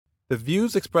The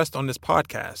views expressed on this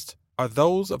podcast are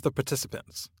those of the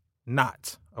participants,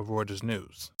 not of Reuters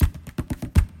News.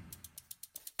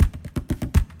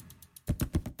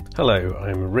 Hello,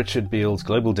 I'm Richard Beals,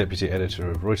 Global Deputy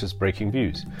Editor of Reuters Breaking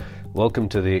Views. Welcome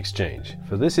to The Exchange.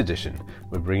 For this edition,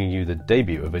 we're bringing you the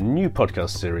debut of a new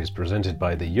podcast series presented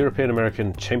by the European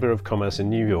American Chamber of Commerce in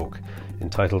New York,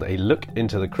 entitled A Look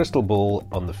into the Crystal Ball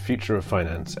on the Future of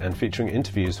Finance, and featuring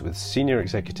interviews with senior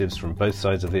executives from both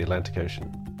sides of the Atlantic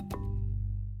Ocean.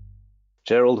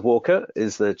 Gerald Walker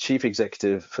is the Chief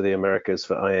Executive for the Americas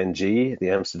for ING, the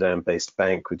Amsterdam-based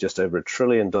bank with just over $1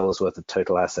 trillion worth of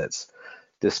total assets.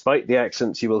 Despite the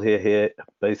accents you will hear here,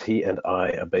 both he and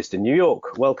I are based in New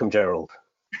York. Welcome, Gerald.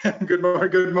 Good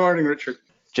morning, Richard.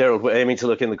 Gerald, we're aiming to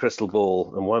look in the crystal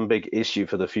ball, and one big issue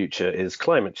for the future is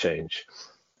climate change.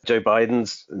 Joe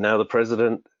Biden's now the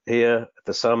president here.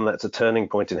 For some, that's a turning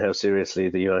point in how seriously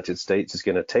the United States is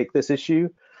going to take this issue.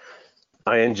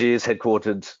 ING is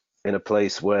headquartered in a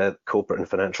place where corporate and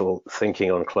financial thinking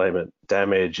on climate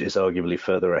damage is arguably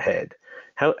further ahead.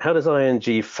 How does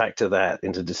ING factor that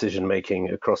into decision-making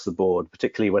across the board,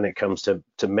 particularly when it comes to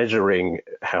measuring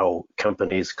how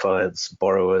companies, clients,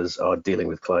 borrowers are dealing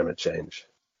with climate change?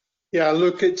 Yeah,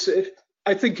 look,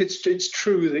 I think it's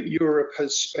true that Europe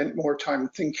has spent more time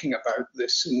thinking about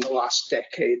this in the last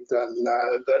decade than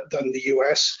the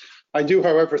US. I do,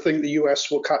 however, think the US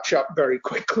will catch up very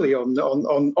quickly on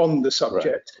the subject.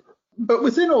 Right. But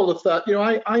within all of that,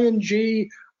 ING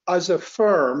as a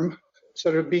firm,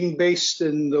 sort of being based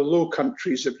in the Low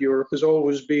Countries of Europe, has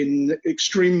always been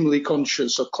extremely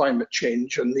conscious of climate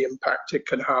change and the impact it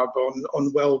can have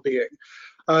on well-being.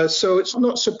 So it's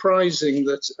not surprising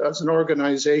that as an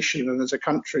organization and as a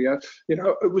country,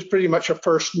 it was pretty much a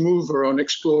first mover on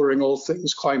exploring all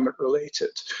things climate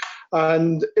related.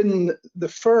 And in the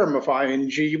firm of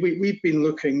ING, we've been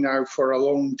looking now for a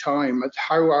long time at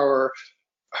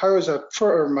how as a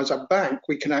firm, as a bank,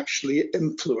 we can actually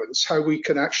influence, how we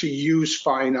can actually use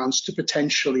finance to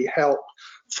potentially help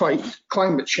fight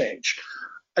climate change.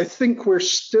 I think we're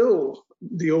still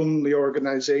the only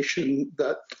organization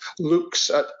that looks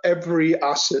at every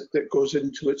asset that goes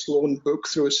into its loan book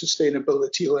through a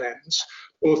sustainability lens,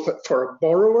 both for a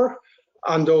borrower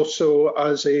and also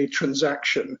as a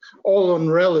transaction, all on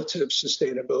relative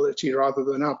sustainability rather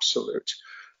than absolute.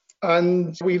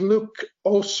 And we look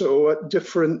also at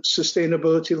different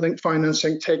sustainability-linked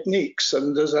financing techniques,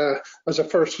 and as a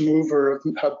first mover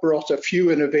have brought a few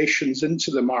innovations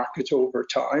into the market over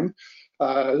time,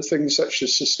 things such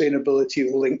as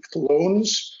sustainability-linked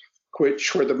loans,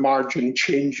 where the margin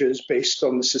changes based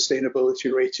on the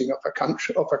sustainability rating of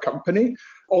a company.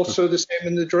 Also the same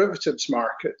in the derivatives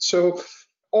market. So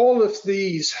all of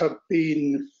these have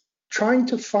been trying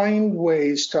to find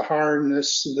ways to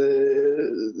harness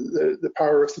the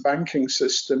power of the banking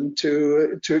system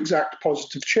to exact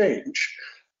positive change.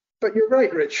 But you're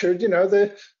right, Richard.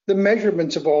 The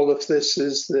measurement of all of this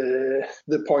is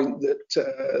the point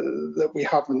that we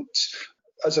haven't,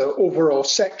 as an overall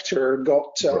sector,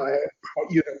 got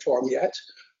uniform yet.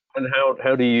 And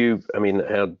how do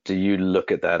you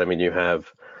look at that? I mean, you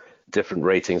have different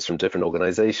ratings from different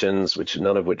organizations,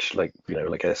 none of which, like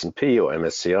S&P or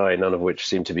MSCI, none of which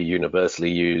seem to be universally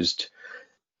used.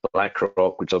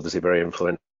 BlackRock, which is obviously a very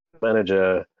influential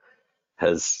manager,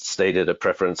 has stated a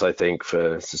preference, I think,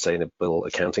 for sustainable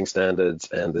accounting standards,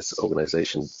 and this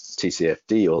organization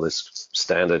TCFD, or this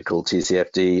standard called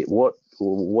TCFD.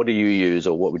 What do you use,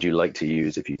 or what would you like to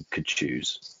use if you could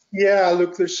choose? Yeah,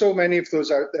 look, there's so many of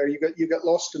those out there. You get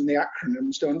lost in the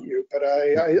acronyms, don't you? But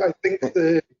I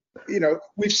think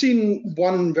we've seen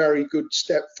one very good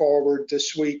step forward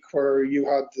this week, where you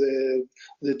had the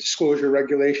disclosure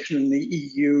regulation in the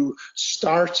EU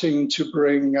starting to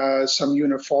bring some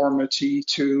uniformity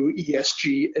to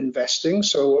ESG investing.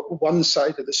 So one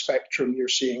side of the spectrum, you're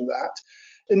seeing that.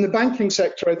 In the banking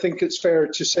sector, I think it's fair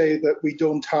to say that we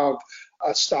don't have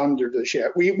a standard as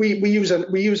yet. We use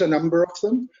a number of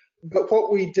them. But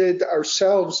what we did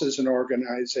ourselves as an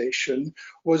organization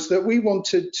was that we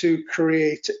wanted to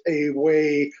create a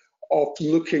way of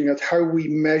looking at how we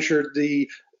measured the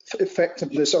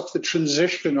effectiveness of the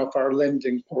transition of our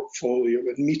lending portfolio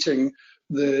and meeting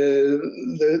the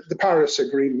Paris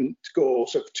Agreement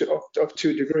goals of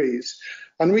 2 degrees.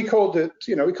 And we called it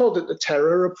the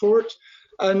Terra Report.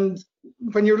 And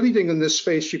when you're leading in this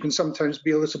space, you can sometimes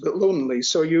be a little bit lonely.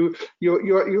 So you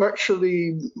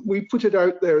actually, we put it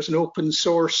out there as an open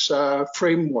source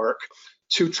framework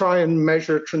to try and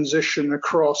measure transition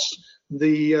across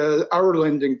our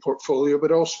lending portfolio,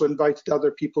 but also invited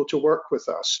other people to work with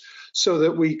us so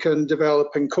that we can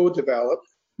develop and co-develop.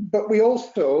 But we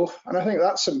also, and I think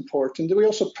that's important, we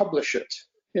also publish it.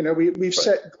 We've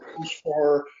set goals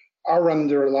for our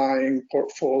underlying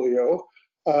portfolio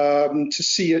to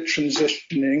see it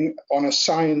transitioning on a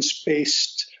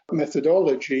science-based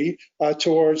methodology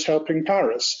towards helping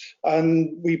Paris.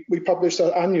 And we publish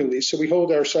that annually, so we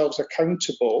hold ourselves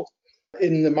accountable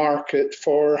in the market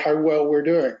for how well we're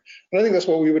doing. And I think that's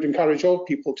what we would encourage all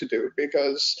people to do,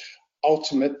 because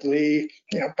ultimately,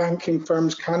 banking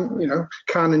firms can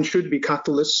and should be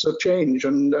catalysts of change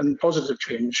and positive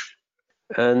change.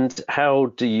 And how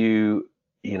do you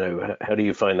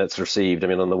find that's received? I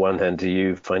mean, on the one hand, do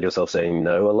you find yourself saying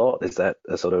no a lot? Is that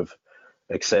a sort of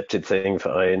accepted thing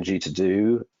for ING to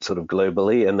do sort of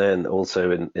globally? And then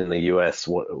also in the US,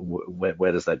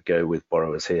 where does that go with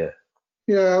borrowers here?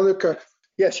 Yeah, look,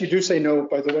 yes, you do say no,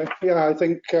 by the way. Yeah, I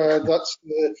think that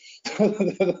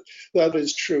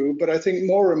is true. But I think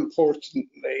more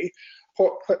importantly,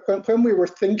 when we were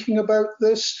thinking about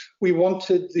this, we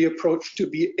wanted the approach to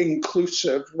be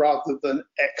inclusive rather than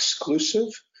exclusive,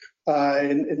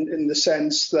 in the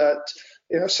sense that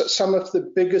some of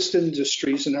the biggest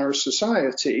industries in our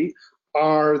society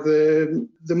are the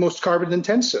most carbon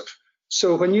intensive.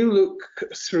 So when you look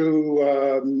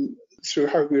through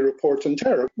how we report on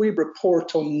Terra, we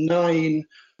report on 9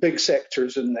 big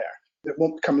sectors in there. It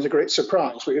won't come as a great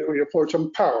surprise. We report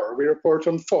on power, we report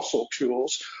on fossil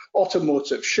fuels,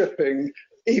 automotive, shipping,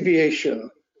 aviation,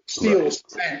 steel,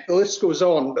 cement, the list goes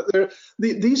on. But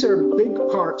these are big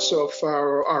parts of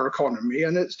our economy,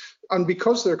 and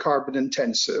because they're carbon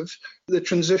intensive, the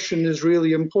transition is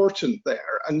really important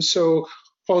there. And so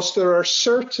whilst there are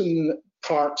certain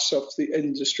parts of the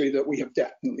industry that we have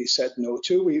definitely said no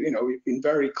to. We've been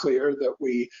very clear that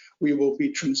we will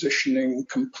be transitioning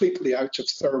completely out of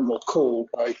thermal coal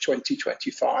by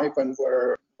 2025, and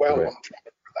we're well on track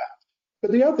for that.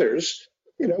 But the others,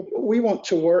 we want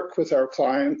to work with our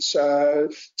clients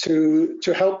to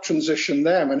help transition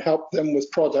them and help them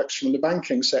with products from the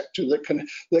banking sector that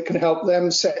can help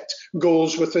them set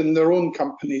goals within their own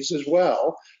companies as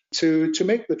well to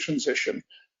make the transition.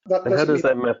 And how does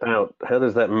that map out? How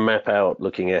does that map out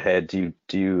looking ahead?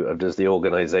 Does the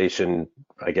organization,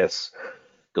 I guess,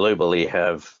 globally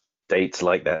have dates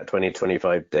like that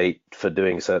 2025 date for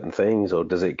doing certain things, or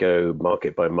does it go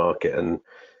market by market?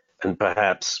 And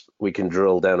perhaps we can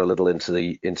drill down a little into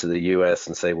the US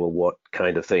and say, well, what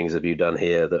kind of things have you done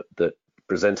here that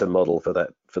present a model for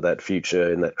that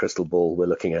future in that crystal ball we're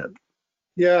looking at?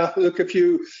 Yeah, look,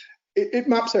 it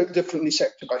maps out differently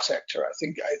sector by sector. I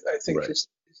think right.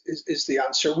 Is the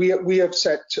answer. We have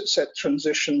set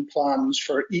transition plans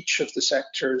for each of the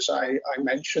sectors I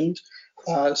mentioned.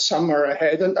 Some are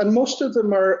ahead, and most of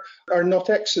them are not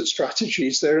exit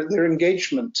strategies. They're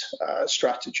engagement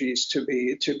strategies. To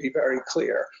be very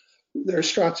clear, they're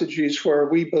strategies where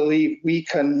we believe we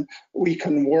can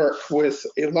work with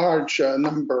a large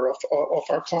number of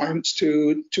our clients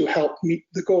to help meet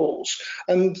the goals.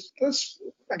 And let's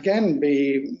again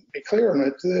be clear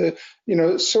on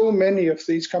it. So many of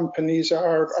these companies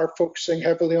are focusing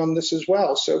heavily on this as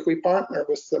well. So if we partner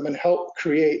with them and help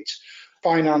create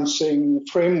financing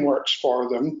frameworks for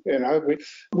them,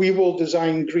 we will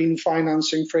design green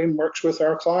financing frameworks with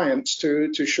our clients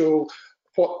to show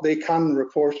what they can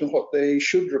report and what they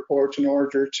should report in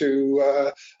order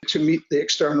to meet the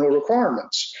external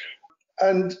requirements.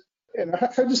 And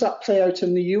how does that play out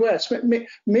in the US?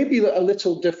 Maybe a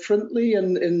little differently.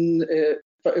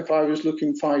 If I was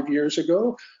looking 5 years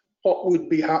ago, what would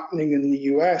be happening in the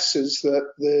US is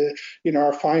that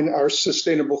our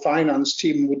sustainable finance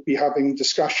team would be having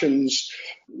discussions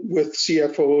with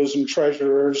CFOs and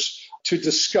treasurers to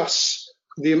discuss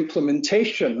the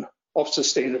implementation of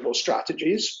sustainable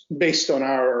strategies based on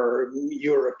our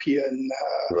European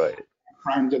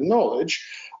background and knowledge.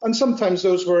 And sometimes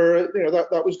those were,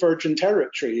 that was virgin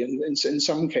territory in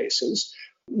some cases.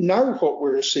 Now what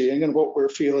we're seeing and what we're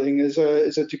feeling is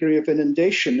a degree of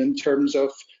inundation in terms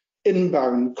of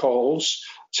inbound calls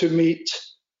to meet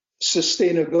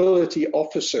sustainability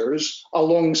officers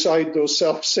alongside those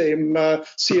self-same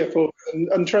CFOs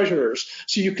and treasurers.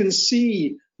 So you can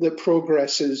see that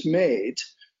progress is made.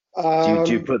 Do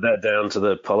you put that down to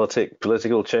the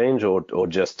political change, or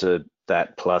just to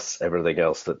that plus everything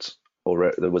else that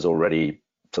was already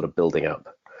sort of building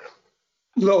up?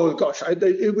 No, gosh,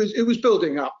 it was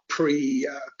building up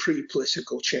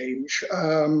pre-political change.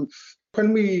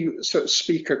 When we sort of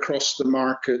speak across the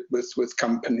market with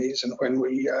companies, and when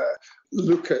we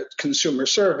look at consumer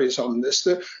surveys on this,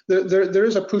 there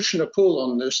is a push and a pull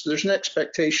on this. There's an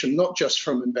expectation not just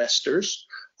from investors,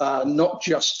 not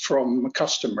just from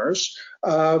customers,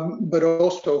 but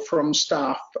also from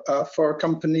staff for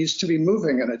companies to be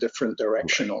moving in a different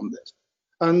direction on this.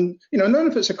 And none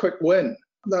of it's a quick win.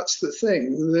 That's the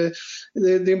thing.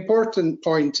 The important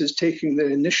point is taking the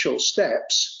initial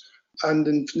steps. And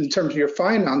in terms of your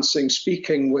financing,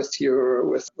 speaking with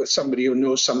somebody who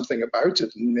knows something about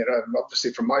it, and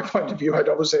obviously from my point of view, I'd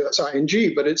always say that's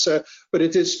ING, but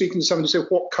it is speaking to somebody to say,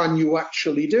 what can you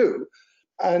actually do?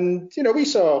 And we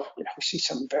see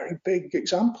some very big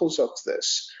examples of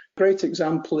this. Great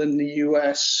example in the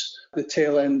US, the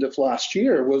tail end of last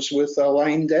year, was with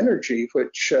Aligned Energy,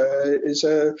 which is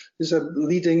a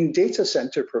leading data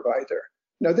center provider.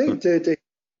 Now they did a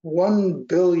 $1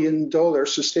 billion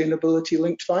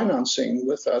sustainability-linked financing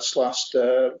with us last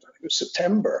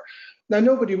September. Now,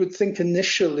 nobody would think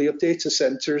initially of data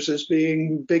centers as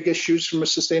being big issues from a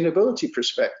sustainability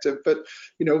perspective, but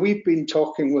we've been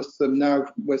talking with them now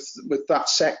with that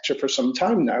sector for some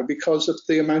time now because of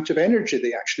the amount of energy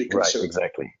they actually consume. Right,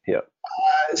 exactly. Yeah.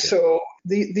 So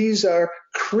these are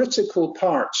critical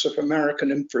parts of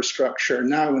American infrastructure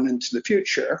now and into the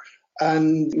future.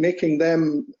 And making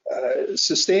them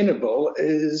sustainable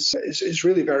is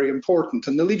really very important.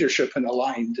 And the leadership in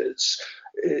Aligned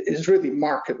is really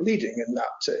market leading in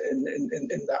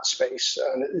that space.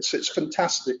 And it's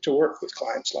fantastic to work with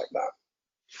clients like that.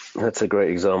 That's a great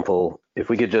example. If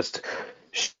we could just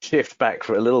shift back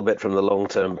for a little bit from the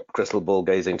long-term crystal ball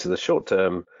gazing to the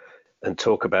short-term and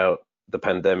talk about the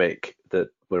pandemic that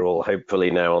we're all hopefully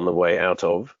now on the way out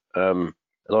of.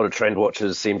 A lot of trend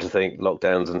watchers seem to think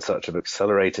lockdowns and such have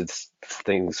accelerated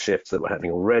shifts that were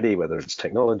happening already, whether it's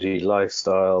technology,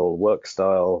 lifestyle, work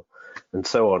style, and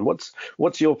so on.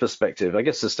 What's your perspective? I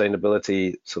guess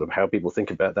sustainability, sort of how people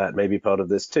think about that, may be part of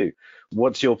this too.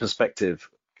 What's your perspective,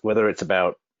 whether it's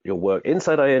about your work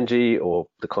inside ING or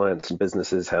the clients and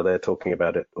businesses, how they're talking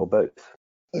about it, or both?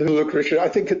 Look, Richard, I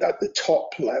think at the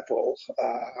top level,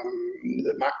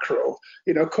 the macro,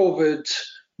 COVID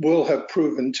will have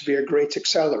proven to be a great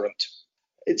accelerant.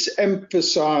 It's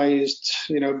emphasized,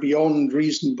 beyond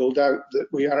reasonable doubt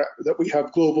that we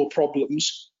have global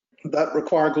problems that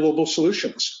require global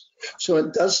solutions. So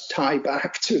it does tie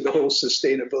back to the whole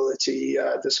sustainability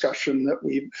discussion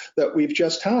that we've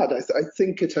just had. I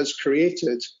think it has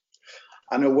created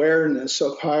an awareness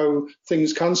of how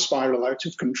things can spiral out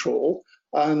of control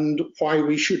and why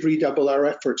we should redouble our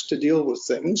efforts to deal with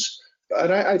things.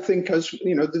 And I think, as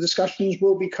the discussions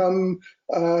will become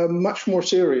much more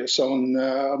serious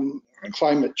on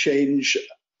climate change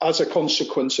as a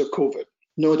consequence of COVID.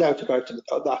 No doubt about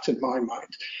that in my mind.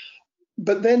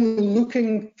 But then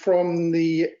looking from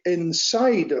the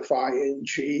inside of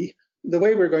ING, the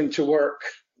way we're going to work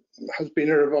has been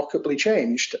irrevocably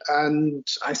changed, and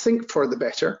I think for the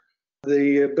better.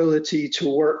 The ability to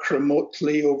work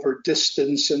remotely over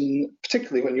distance, and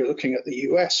particularly when you're looking at the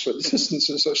US where the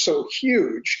distances are so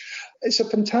huge, it's a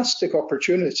fantastic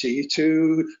opportunity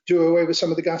to do away with some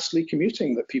of the ghastly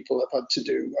commuting that people have had to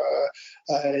do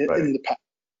in the past.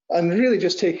 And really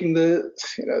just taking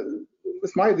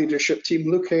with my leadership team,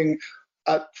 looking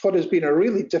at what has been a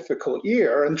really difficult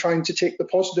year and trying to take the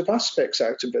positive aspects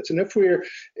out of it. And if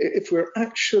we're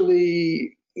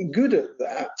actually good at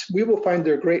that, we will find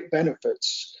there are great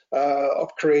benefits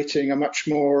of creating a much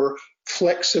more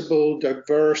flexible,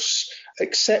 diverse,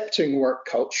 accepting work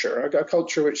culture, a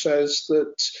culture which says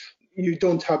that you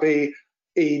don't have a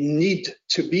need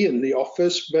to be in the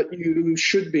office, but you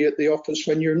should be at the office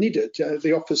when you're needed.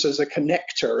 The office as a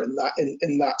connector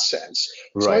in that sense.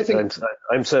 Right. So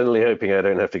I'm certainly hoping I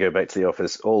don't have to go back to the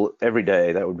office every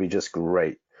day. That would be just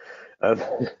great.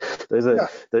 Those are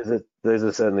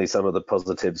certainly some of the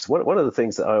positives. One of the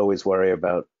things that I always worry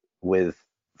about with,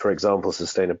 for example,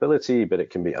 sustainability, but it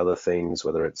can be other things,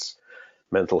 whether it's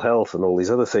mental health and all these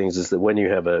other things, is that when you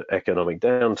have an economic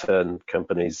downturn,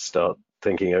 companies start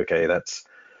thinking, okay, that's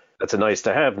a nice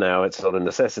to have now, it's not a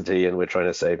necessity, and we're trying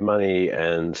to save money,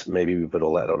 and maybe we put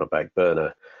all that on a back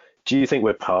burner. Do you think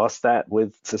we're past that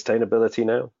with sustainability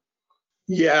now?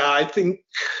 Yeah, I think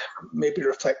maybe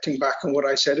reflecting back on what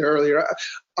I said earlier,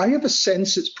 I have a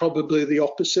sense it's probably the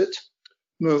opposite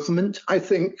movement. I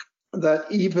think that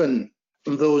even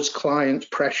those clients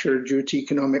pressured due to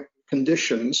economic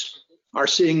conditions are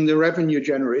seeing the revenue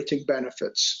generating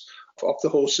benefits of the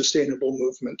whole sustainable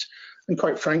movement. And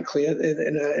quite frankly,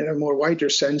 in a more wider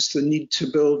sense, the need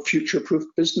to build future-proof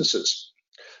businesses.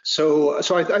 So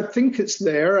I think it's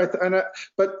there.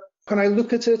 But when I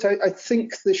look at it, I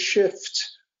think the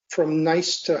shift from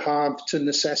nice to have to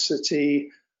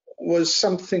necessity was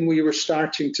something we were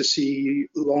starting to see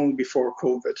long before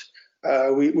COVID.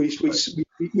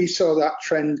 We saw that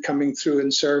trend coming through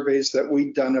in surveys that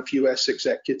we'd done of US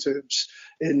executives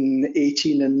in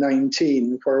 18 and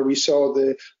 19, where we saw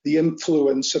the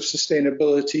influence of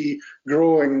sustainability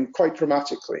growing quite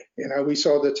dramatically. We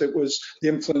saw that the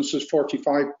influence was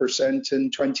 45%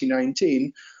 in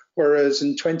 2019, whereas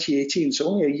in 2018, so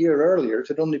only a year earlier, it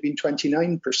had only been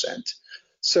 29%.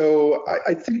 So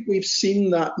I think we've seen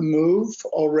that move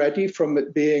already from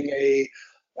it being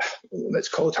let's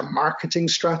call it a marketing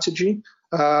strategy,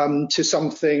 to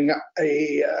something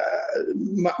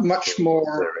much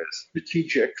more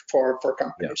strategic for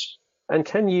companies. Yeah. And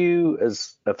can you,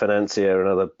 as a financier and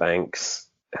other banks,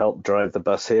 help drive the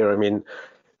bus here? I mean,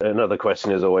 another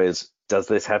question is always, does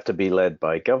this have to be led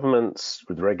by governments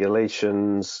with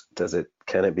regulations?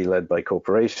 Can it be led by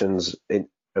corporations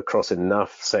across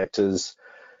enough sectors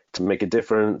to make a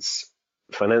difference?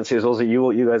 Financiers also,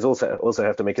 you guys also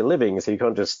have to make a living, so you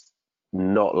can't just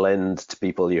not lend to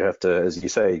people. You have to, as you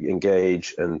say,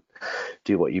 engage and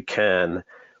do what you can.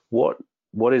 What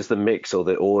is the mix or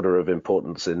the order of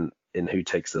importance in who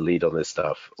takes the lead on this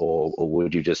stuff, or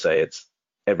would you just say it's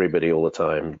everybody all the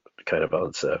time kind of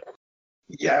answer?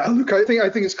 Yeah, look, I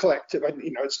think it's collective.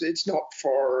 It's not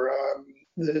for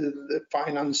the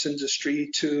finance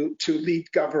industry to lead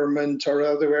government or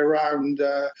other way around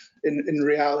in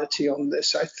reality on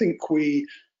this. I think we're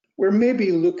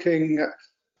maybe looking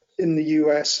in the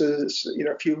US as,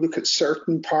 if you look at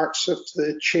certain parts of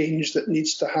the change that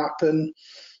needs to happen,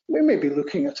 we may be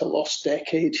looking at a lost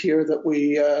decade here that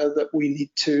we need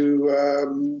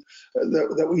to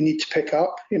pick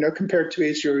up. Compared to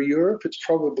Asia or Europe, it's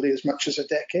probably as much as a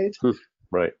decade.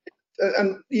 Right.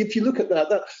 And if you look at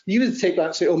that, you either take that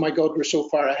and say, oh my God, we're so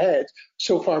far ahead,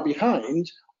 so far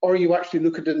behind, or you actually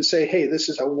look at it and say, hey, this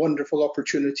is a wonderful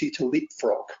opportunity to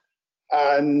leapfrog.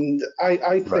 And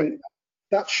I think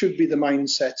that should be the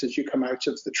mindset as you come out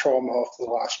of the trauma of the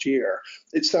last year.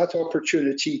 It's that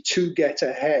opportunity to get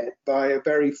ahead by a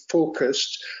very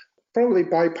focused, probably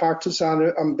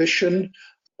bipartisan ambition,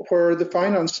 where the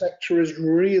finance sector is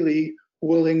really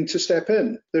willing to step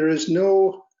in. There is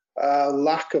no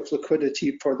lack of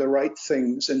liquidity for the right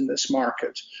things in this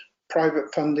market.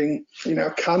 Private funding,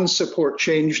 can support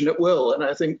change, and it will. And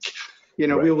I think, we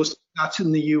will see that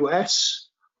in the US.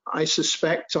 I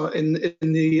suspect in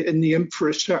the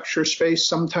infrastructure space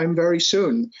sometime very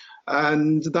soon,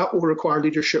 and that will require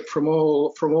leadership from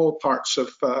all parts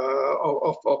of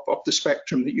the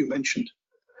spectrum that you mentioned.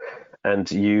 And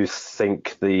you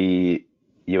think the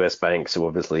US banks, who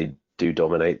obviously do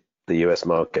dominate the US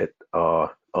market,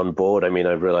 are on board? I mean,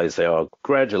 I realize they are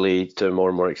gradually to more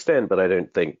and more extent, but I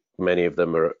don't think many of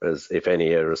them are, if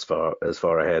any, are as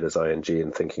far ahead as ING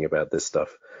in thinking about this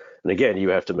stuff. And again, you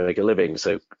have to make a living,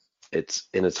 so it's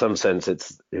in some sense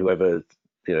it's whoever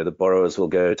the borrowers will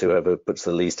go to whoever puts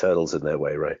the least hurdles in their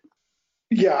way, right?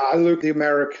 Yeah, look, the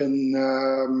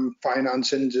American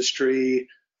finance industry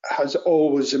has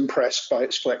always impressed by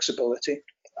its flexibility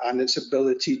and its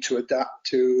ability to adapt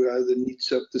to the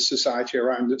needs of the society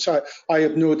around it. So I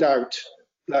have no doubt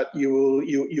that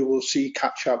you will see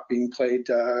catch up being played,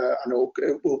 and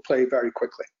it will play very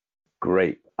quickly.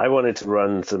 Great. I wanted to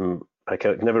run some. I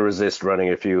can never resist running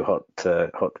a few hot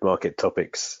market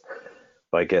topics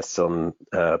by guests on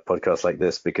podcasts like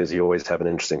this, because you always have an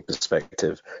interesting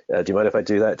perspective. Do you mind if I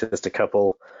do that? Just a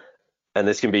couple, and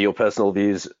this can be your personal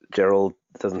views, Gerald.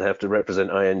 It doesn't have to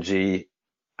represent ING.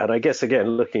 And I guess,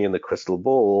 again, looking in the crystal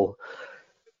ball,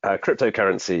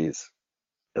 cryptocurrencies,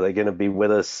 are they going to be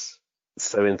with us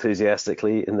so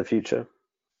enthusiastically in the future?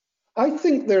 I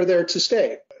think they're there to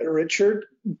stay, Richard,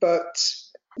 but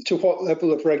to what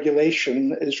level of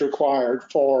regulation is required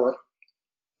for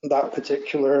that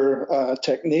particular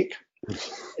technique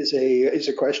is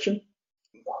a question.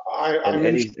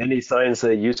 Any signs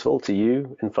they're useful to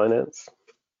you in finance?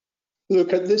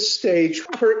 Look, at this stage,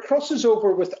 where it crosses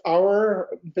over with our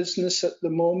business at the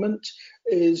moment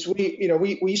is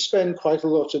we spend quite a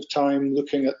lot of time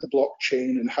looking at the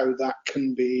blockchain and how that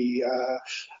can be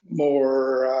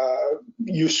more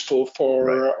useful for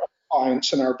our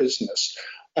clients and our business.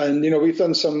 And, we've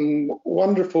done some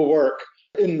wonderful work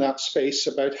in that space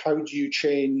about how do you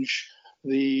change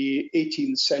the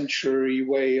 18th century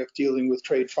way of dealing with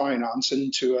trade finance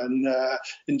into a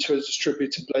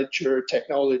distributed ledger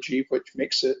technology, which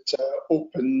makes it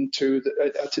open to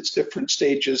at its different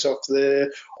stages of the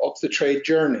trade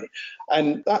journey.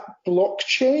 And that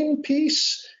blockchain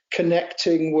piece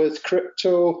connecting with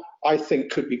crypto, I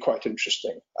think, could be quite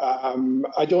interesting.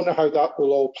 I don't know how that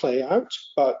will all play out,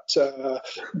 but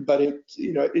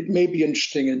it may be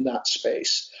interesting in that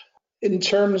space. In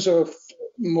terms of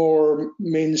more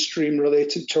mainstream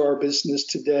related to our business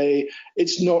today,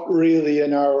 it's not really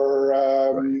in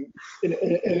our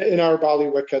in our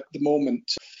bailiwick at the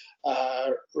moment.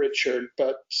 Richard,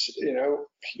 but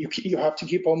you have to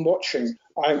keep on watching.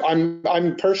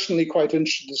 I'm personally quite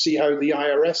interested to see how the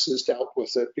IRS has dealt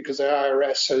with it, because the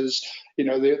IRS has,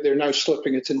 they're now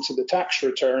slipping it into the tax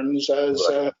returns as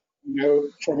right.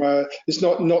 It's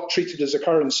not treated as a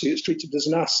currency, it's treated as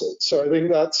an asset. So I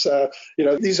think that's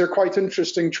these are quite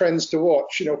interesting trends to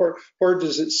watch. Where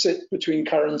does it sit between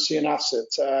currency and asset?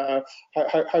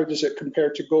 How does it compare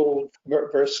to gold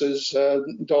versus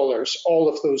dollars? All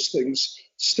of those things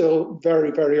still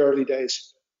very, very early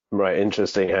days. Right,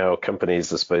 interesting how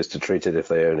companies are supposed to treat it if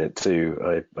they own it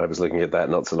too. I was looking at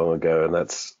that not so long ago, and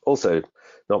that's also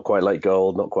not quite like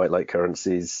gold, not quite like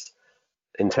currencies.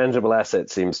 Intangible asset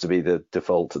seems to be the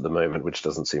default at the moment, which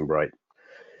doesn't seem right.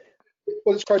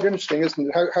 Well, it's quite interesting, isn't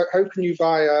it? How can you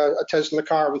buy a Tesla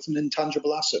car with an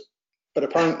intangible asset? But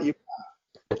apparently you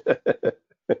can.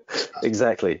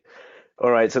 Exactly.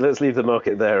 All right, so let's leave the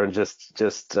market there and just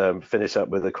finish up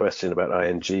with a question about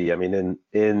ING. I mean,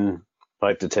 in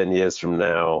 5 to 10 years from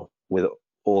now, with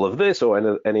all of this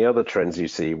or any other trends you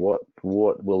see, what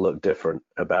will look different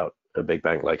about a big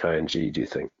bank like ING, do you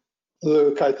think?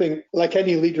 Look, I think like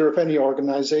any leader of any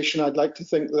organization, I'd like to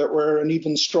think that we're an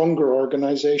even stronger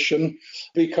organization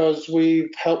because we've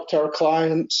helped our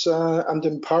clients and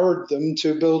empowered them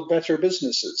to build better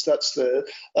businesses. That's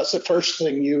the first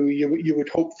thing you would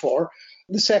hope for.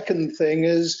 The second thing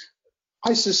is,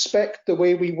 I suspect the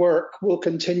way we work will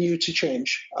continue to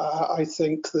change. I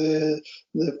think the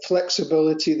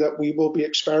flexibility that we will be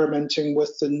experimenting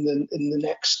with in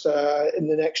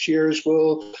the next years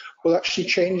will actually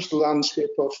change the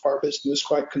landscape of our business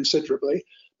quite considerably.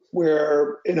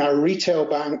 Where in our retail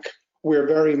bank, we're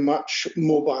very much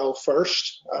mobile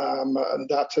first, and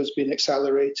that has been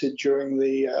accelerated during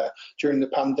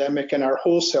the pandemic. In our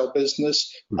wholesale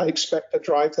business, I expect to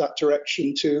drive that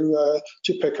direction to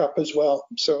pick up as well.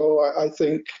 So I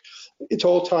think it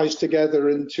all ties together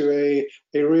into a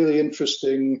really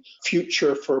interesting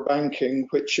future for banking,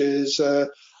 which is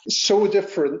so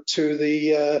different to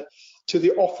the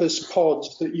office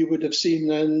pods that you would have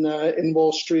seen in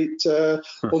Wall Street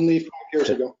only 5 years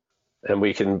ago. And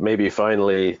we can maybe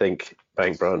finally think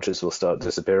bank branches will start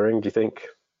disappearing, do you think?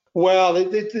 Well,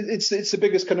 it's the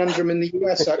biggest conundrum in the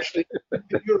US, actually.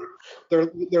 In Europe,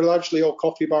 they're largely all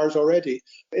coffee bars already.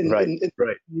 In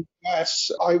the US,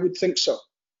 I would think so.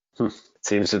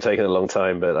 Seems to have taken a long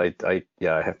time, but I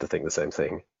have to think the same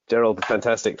thing. Gerald,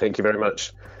 fantastic. Thank you very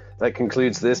much. That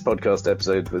concludes this podcast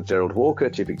episode with Gerald Walker,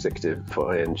 Chief Executive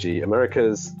for ING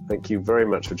Americas. Thank you very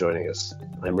much for joining us.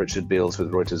 I'm Richard Beals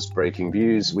with Reuters Breaking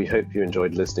Views. We hope you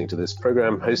enjoyed listening to this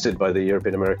program hosted by the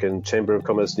European American Chamber of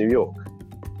Commerce, New York.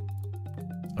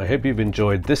 I hope you've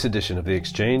enjoyed this edition of The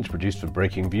Exchange, produced for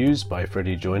Breaking Views by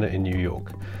Freddie Joyner in New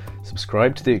York.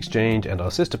 Subscribe to The Exchange and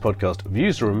our sister podcast,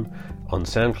 Viewsroom, on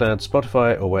SoundCloud,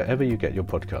 Spotify, or wherever you get your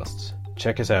podcasts.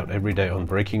 Check us out every day on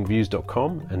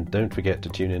breakingviews.com, and don't forget to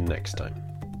tune in next time.